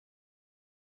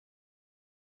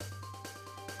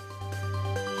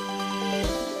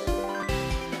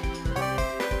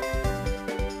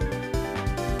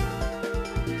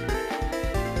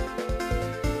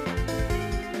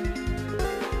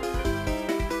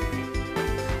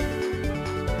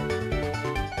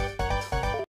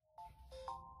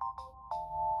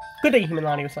Good day, human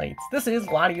Latiosites. This is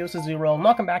LatiosAzurill, and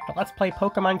welcome back to Let's Play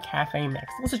Pokemon Cafe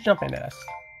Mix. Let's just jump into this.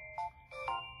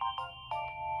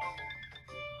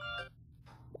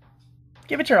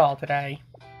 Give it your all today.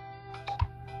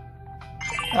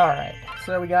 Alright,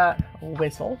 so we got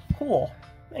Whistle. Cool.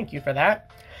 Thank you for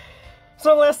that.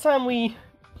 So last time we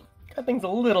got things a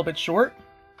little bit short,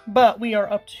 but we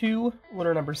are up to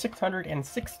order number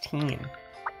 616.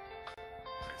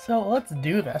 So let's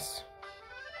do this.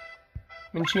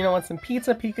 Minchino wants some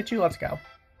pizza, Pikachu, let's go.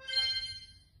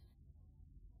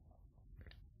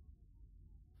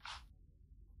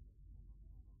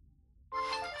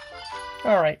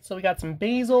 Alright, so we got some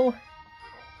basil,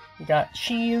 we got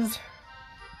cheese,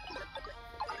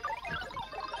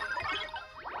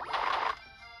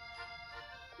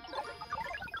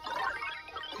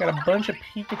 got a bunch of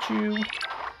Pikachu.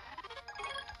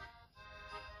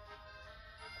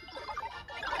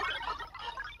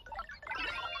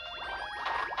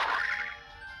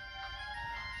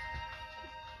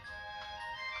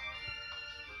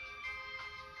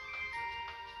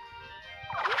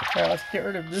 Alright, let's get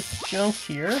rid of this junk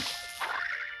here. Let's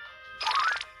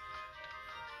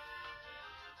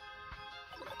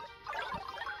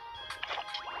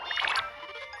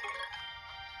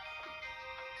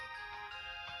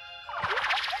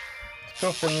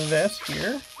go for this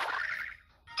here.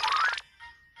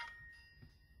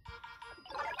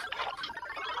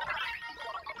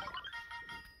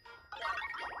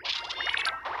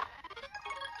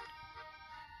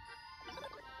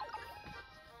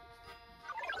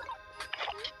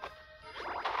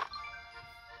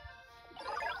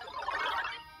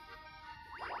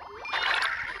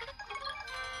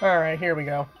 Alright, here we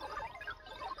go.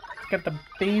 Let's get the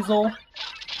basil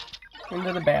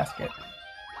into the basket.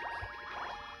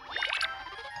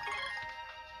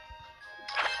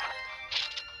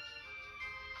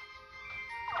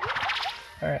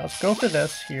 Alright, let's go for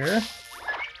this here.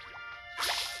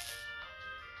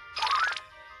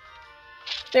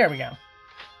 There we go.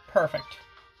 Perfect.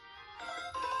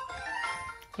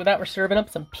 So with that, we're serving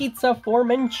up some pizza for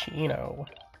Minchino.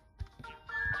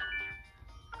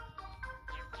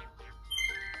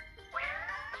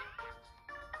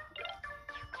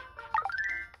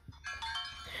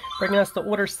 Bringing us to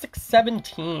order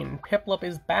 617. Piplup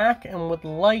is back and would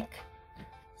like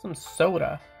some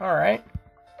soda. Alright.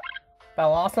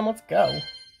 Awesome, let's go.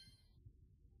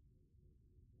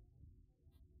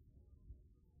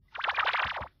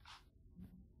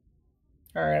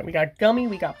 Alright, we got gummy,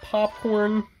 we got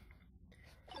popcorn,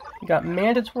 we got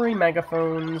mandatory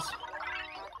megaphones.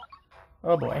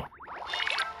 Oh boy.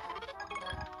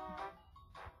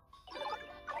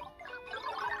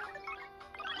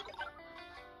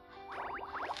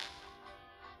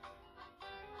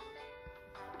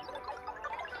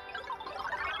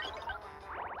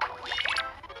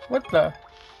 What the?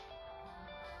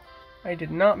 I did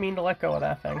not mean to let go of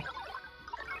that thing.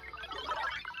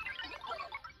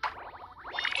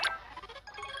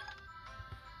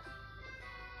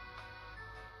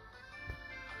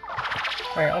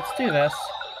 Alright, let's do this.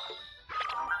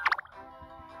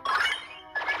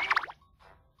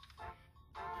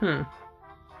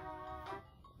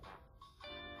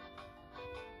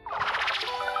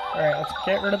 Alright, let's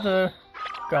get rid of the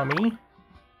gummy.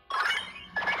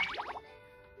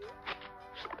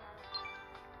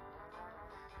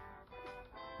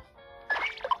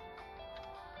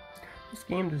 This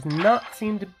game does not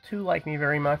seem to like me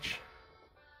very much.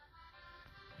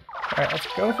 Alright, let's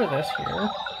go for this here.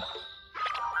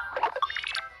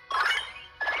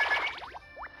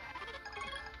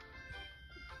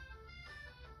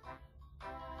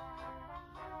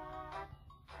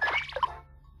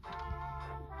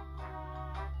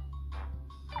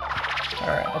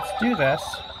 Alright, let's do this.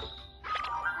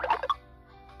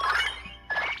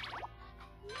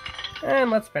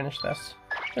 And let's finish this.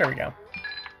 There we go.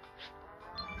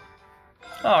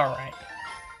 Alright.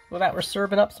 With that, we're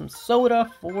serving up some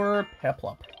soda for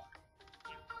Piplup.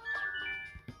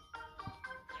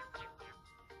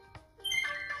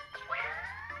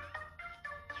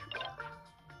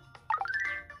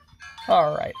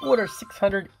 Alright, order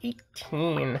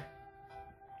 618.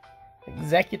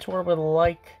 Executor would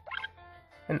like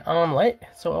an omelet.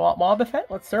 So, Wobbuffet,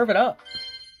 let's serve it up.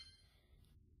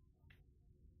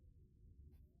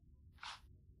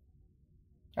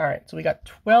 Alright, so we got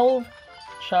 12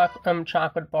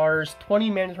 chocolate bars, 20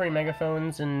 mandatory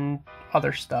megaphones, and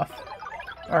other stuff.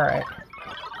 Alright.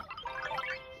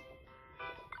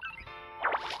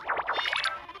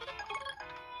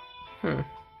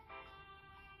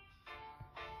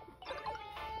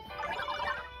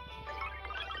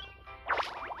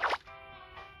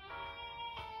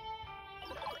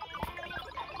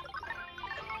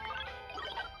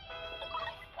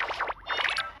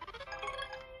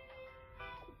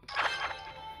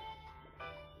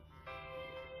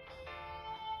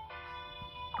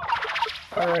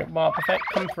 Alright, Bob, Effect,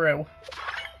 come through.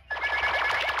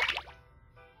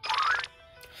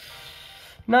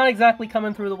 Not exactly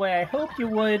coming through the way I hoped you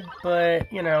would,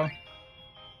 but, you know,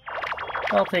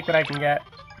 I'll take what I can get.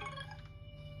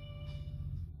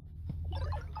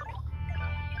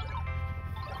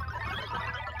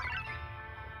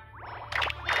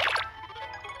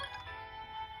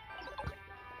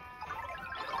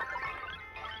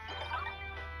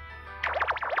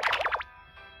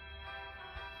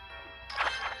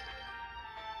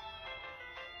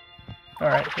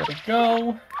 Alright, here we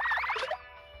go.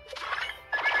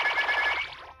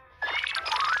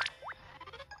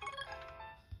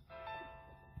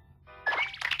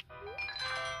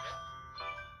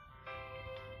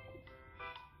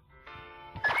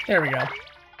 There we go.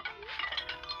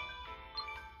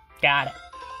 Got it.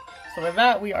 So with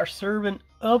that, we are serving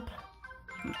up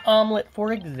an omelet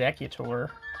for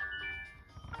Executor.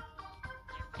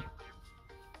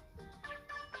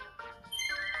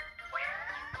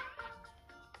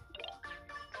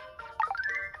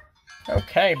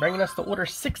 Okay, bringing us to order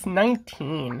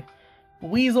 619.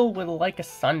 Weasel would like a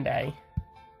sundae.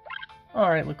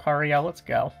 Alright, Lucario, let's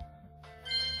go.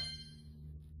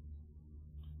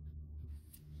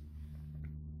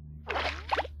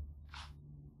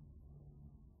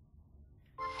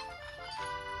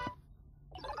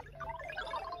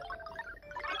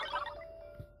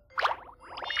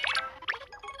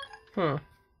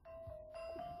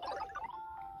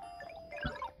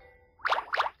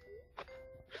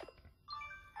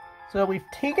 So we've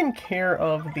taken care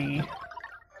of the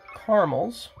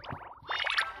caramels.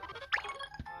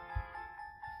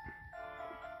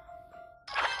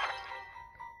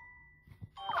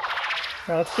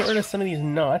 Now let's get rid of some of these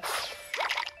nuts.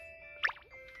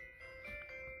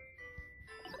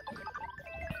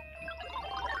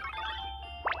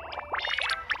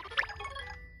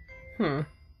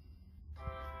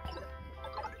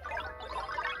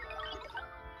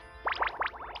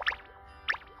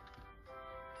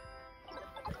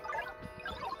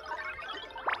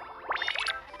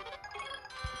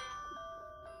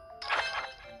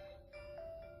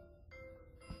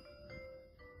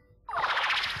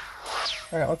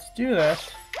 Alright, let's do this.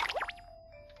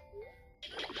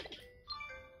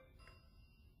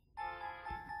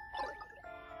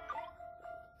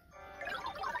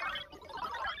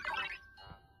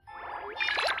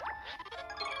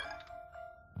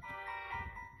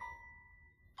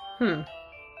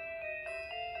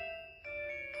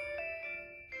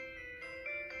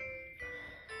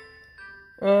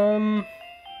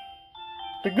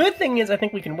 The good thing is I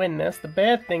think we can win this. The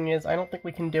bad thing is I don't think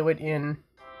we can do it in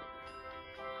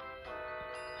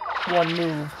one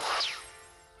move.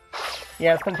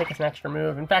 Yeah, it's gonna take us an extra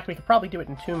move. In fact, we could probably do it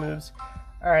in 2 moves.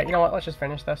 Alright, you know what? Let's just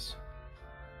finish this.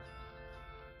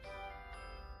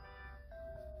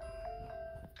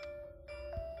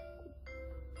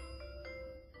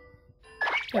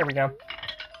 There we go.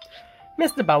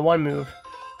 Missed it by 1 move.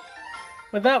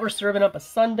 With that, we're serving up a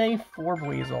sundae for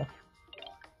Weasel.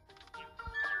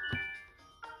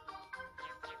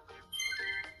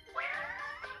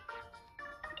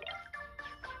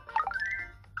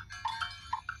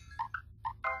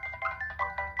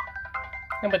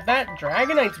 And with that,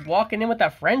 Dragonite's walking in with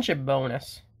that friendship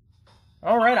bonus.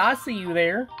 Alright, I see you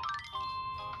there.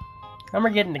 And we're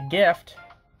getting a gift.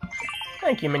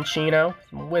 Thank you, Minccino.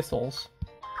 Some whistles.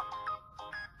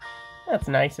 That's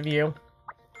nice of you.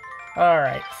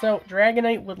 Alright, so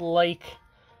Dragonite would like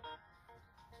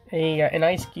an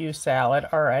ice cube salad.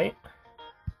 Alright.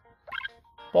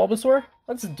 Bulbasaur,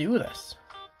 let's do this.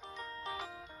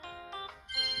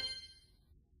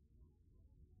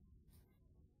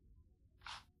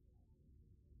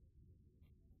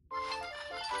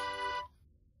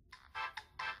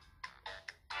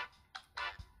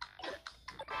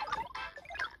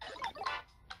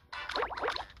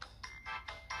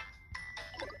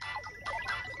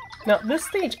 Now, this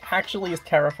stage actually is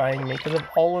terrifying me because of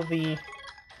all of the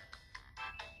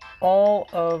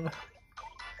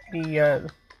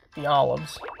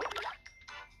olives.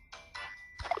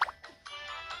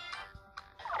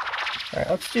 Alright,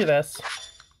 let's do this.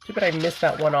 Too bad I missed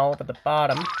that one olive at the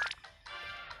bottom.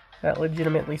 That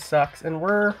legitimately sucks. And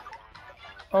we're...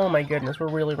 oh my goodness, we're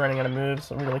really running out of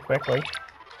moves really quickly.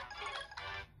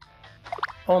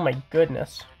 Oh my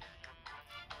goodness.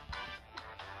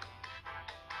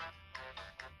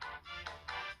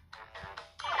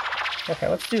 Okay,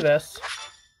 let's do this.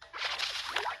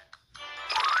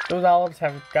 Those olives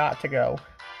have got to go.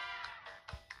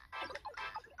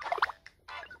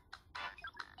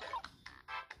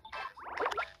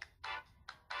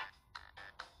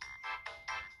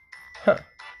 Huh.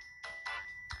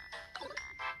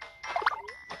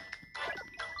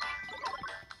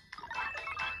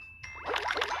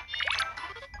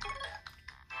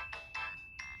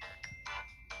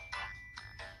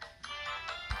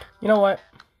 You know what?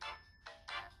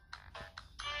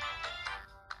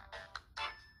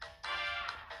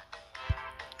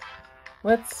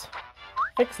 Let's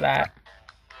fix that.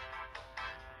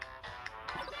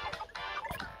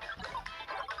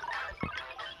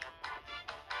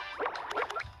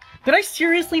 Did I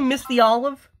seriously miss the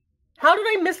olive? How did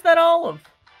I miss that olive?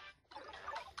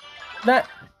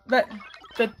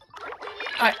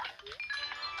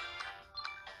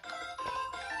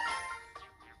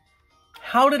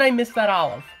 How did I miss that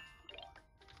olive?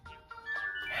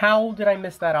 How did I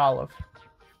miss that olive?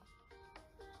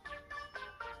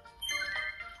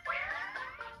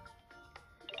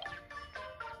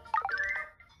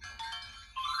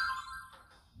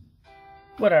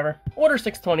 Whatever. Order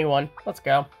 621. Let's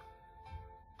go.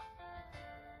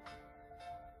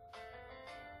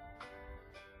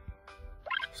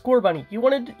 Score Bunny, you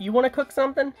want to cook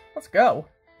something? Let's go.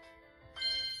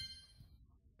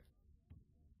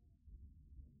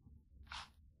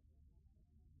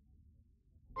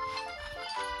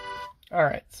 All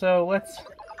right, so let's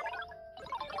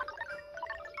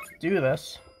do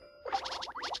this.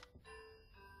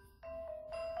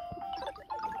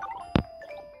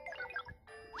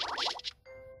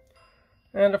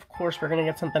 And of course, we're gonna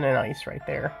get something in ice right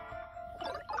there.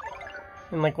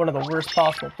 In like one of the worst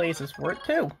possible places for it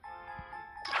too.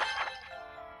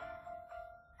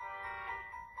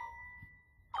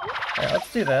 Alright,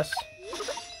 let's do this.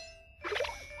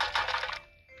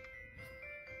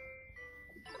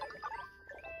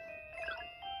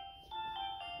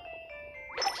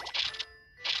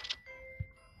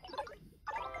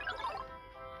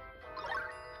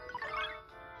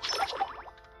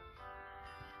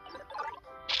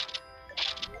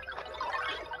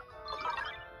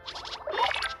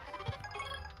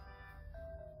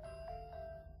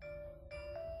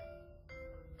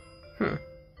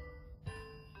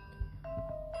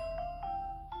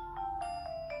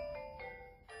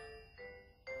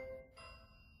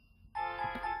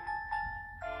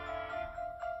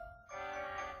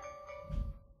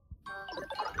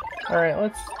 Alright,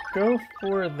 let's go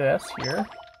for this here.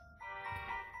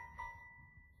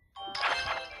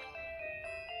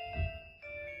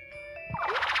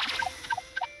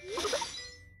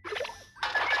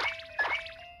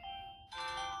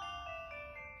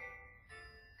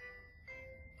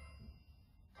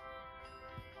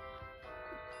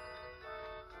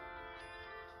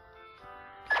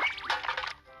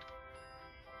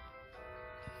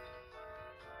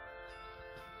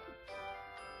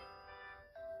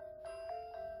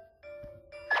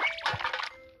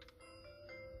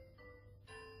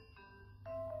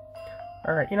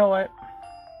 Alright, you know what?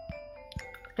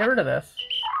 Get rid of this.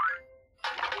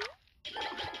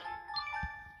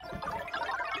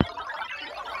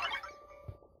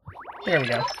 There we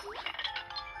go.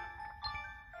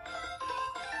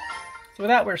 So with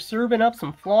that, we're serving up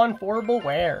some flawn forable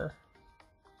ware.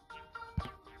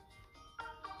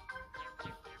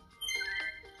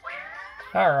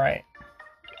 Alright.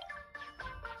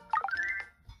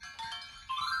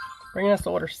 Bringing us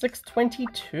to order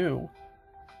 622.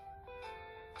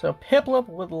 So Piplup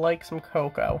would like some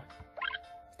cocoa.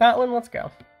 Scotland, let's go.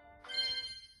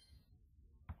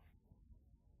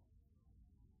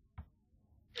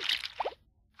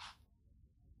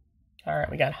 Alright,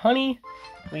 we got honey,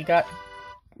 we got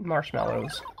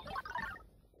marshmallows.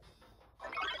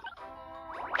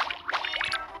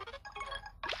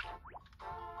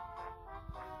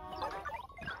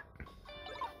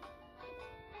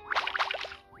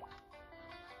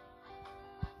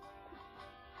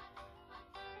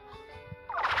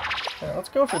 Now, let's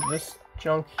go for this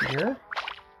junk here.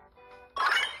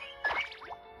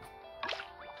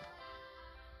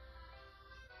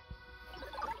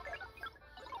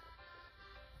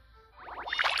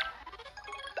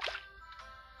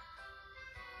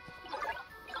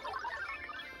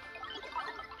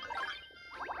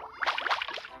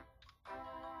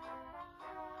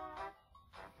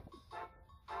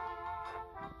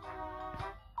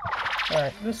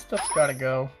 Alright, this stuff's gotta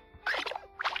go.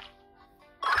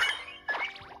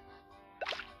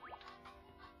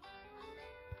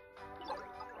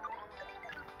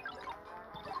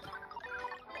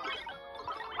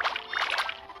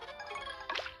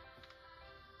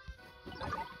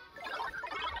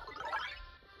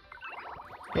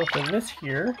 Go for this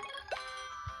here.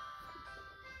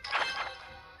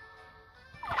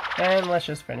 And let's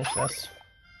just finish this.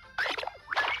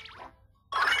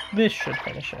 This should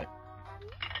finish it.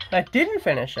 That didn't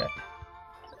finish it.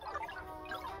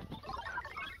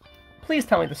 Please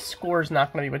tell me the score's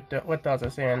not going to be what does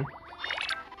us in.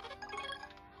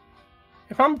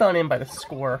 If I'm done in by the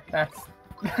score, that's...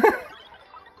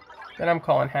 then I'm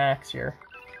calling hacks here.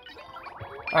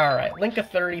 Alright, Link of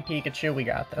 30 Pikachu, we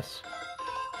got this.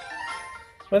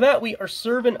 With that, we are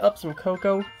serving up some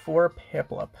cocoa for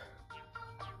Piplup.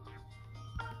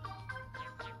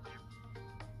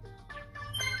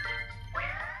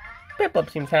 Piplup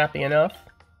seems happy enough.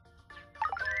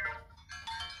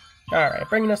 Alright,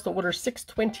 bringing us to order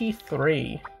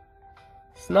 623.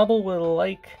 Snubble would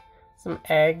like some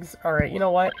eggs. Alright, you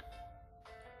know what?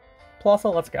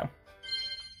 Plusle, let's go.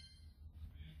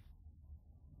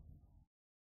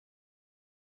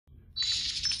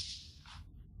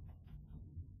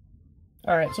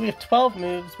 Alright, so we have 12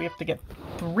 moves. We have to get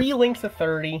 3 links of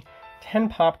 30, 10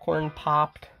 popcorn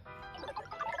popped.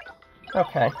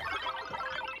 Okay.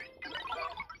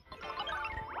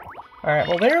 Alright,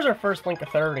 well there's our first link of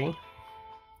 30.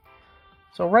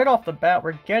 So right off the bat,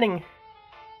 we're getting...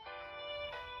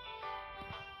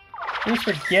 At least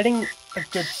we're getting a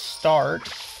good start.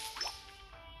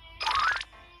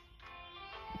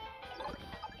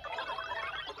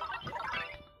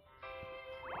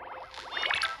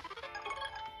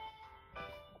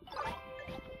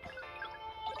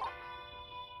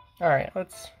 Alright,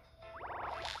 let's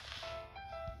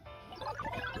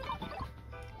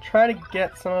try to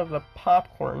get some of the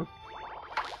popcorn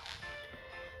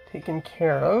taken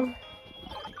care of.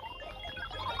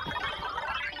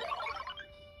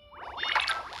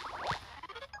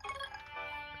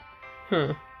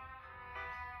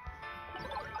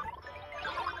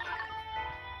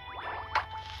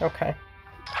 Okay.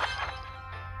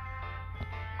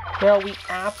 Well, we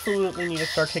absolutely need to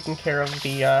start taking care of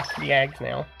the eggs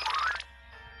now.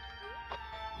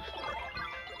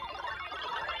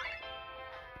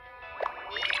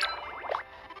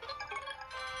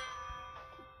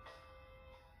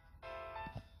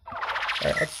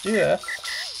 Alright, let's do this.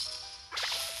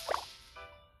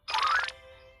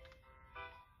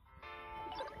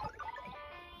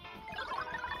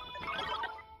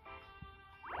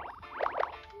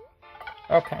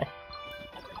 Okay.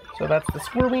 So that's the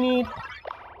score we need.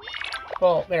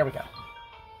 Well, there we go.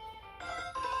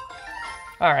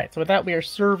 Alright, so with that we are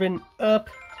serving up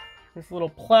this little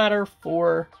platter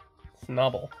for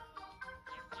Snubble.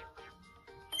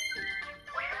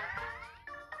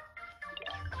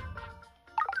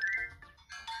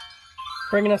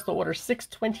 Bringing us to order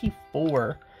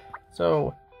 624.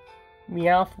 So,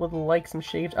 Meowth would like some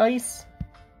shaved ice.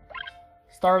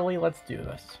 Starly, let's do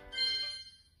this.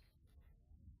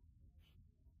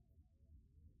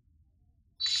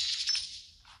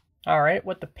 Alright,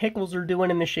 what the pickles are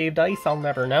doing in the shaved ice, I'll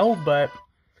never know, but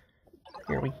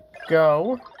here we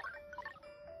go.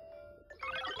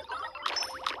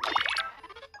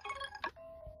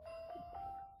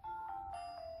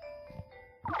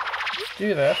 Let's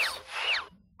do this.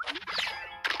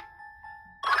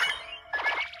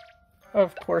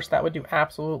 Of course, that would do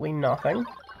absolutely nothing.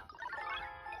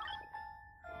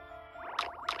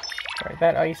 Alright,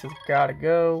 that ice has gotta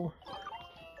go.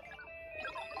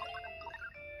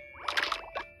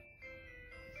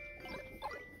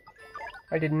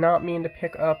 I did not mean to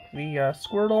pick up the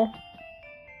Squirtle.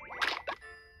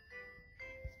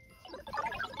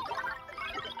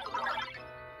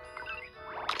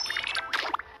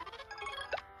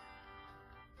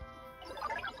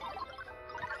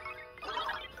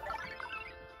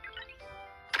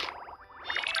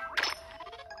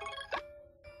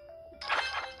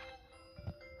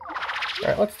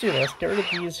 Alright, let's do this. Get rid of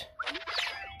these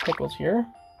pickles here.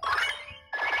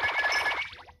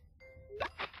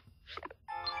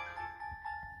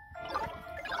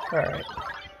 Alright.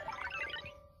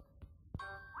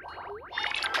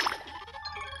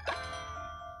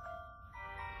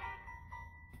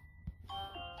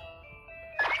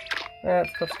 That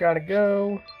stuff's gotta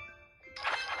go.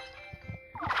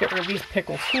 Get rid of these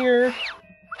pickles here.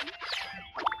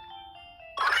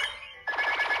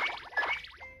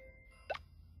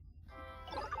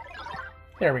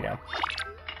 There we go.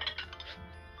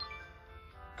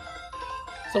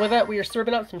 So with that, we are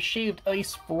serving out some shaved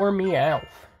ice for Meowth.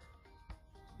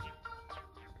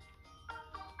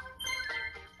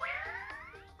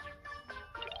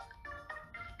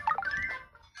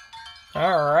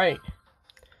 Alright.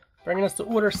 Bringing us to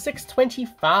order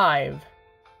 625. You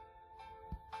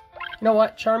know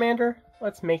what, Charmander?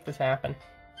 Let's make this happen.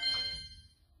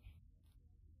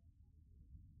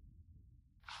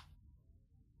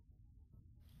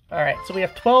 Alright, so we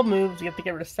have 12 moves. We have to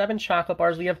get rid of 7 chocolate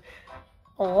bars. We have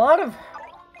a lot of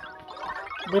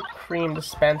whipped cream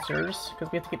dispensers,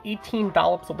 because we have to get 18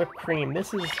 dollops of whipped cream.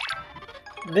 This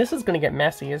is going to get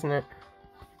messy, isn't it?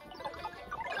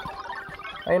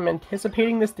 I am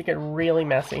anticipating this to get really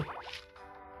messy.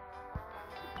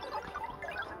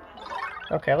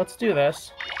 Okay, let's do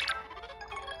this.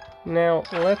 Now,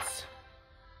 let's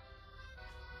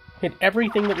hit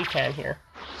everything that we can here.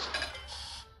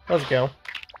 Let's go.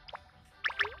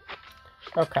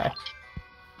 Okay.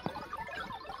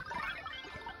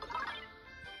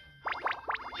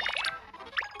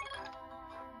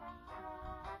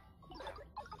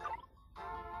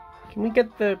 Can we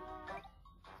get the...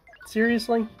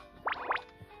 Seriously?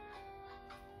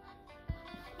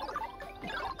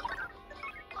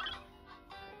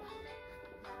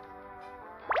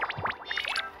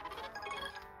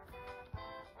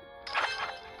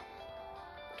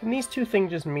 Can these two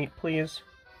things just meet, please?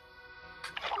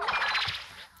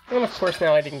 And of course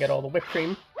now I didn't get all the whipped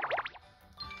cream.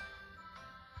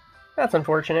 That's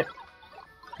unfortunate.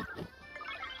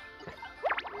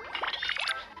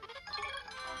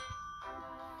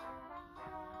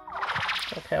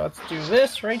 Okay, let's do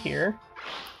this right here.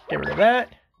 Get rid of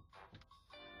that.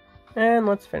 And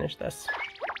let's finish this.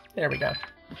 There we go.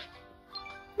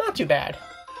 Not too bad.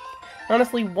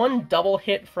 Honestly, one double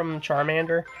hit from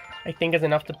Charmander, I think, is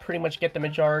enough to pretty much get the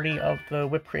majority of the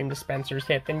whipped cream dispensers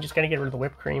hit. Then you just gotta get rid of the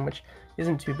whipped cream, which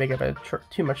isn't too big of a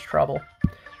too much trouble.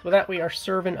 With that, we are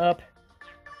serving up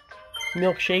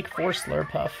milkshake for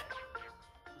Slurpuff.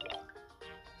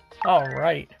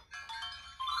 Alright.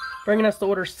 Bringing us to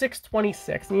order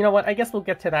 626. And you know what? I guess we'll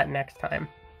get to that next time.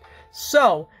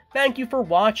 So, thank you for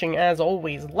watching. As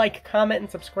always, like, comment, and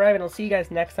subscribe. And I'll see you guys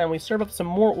next time we serve up some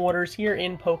more orders here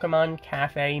in Pokemon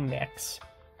Cafe Mix.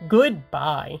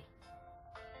 Goodbye.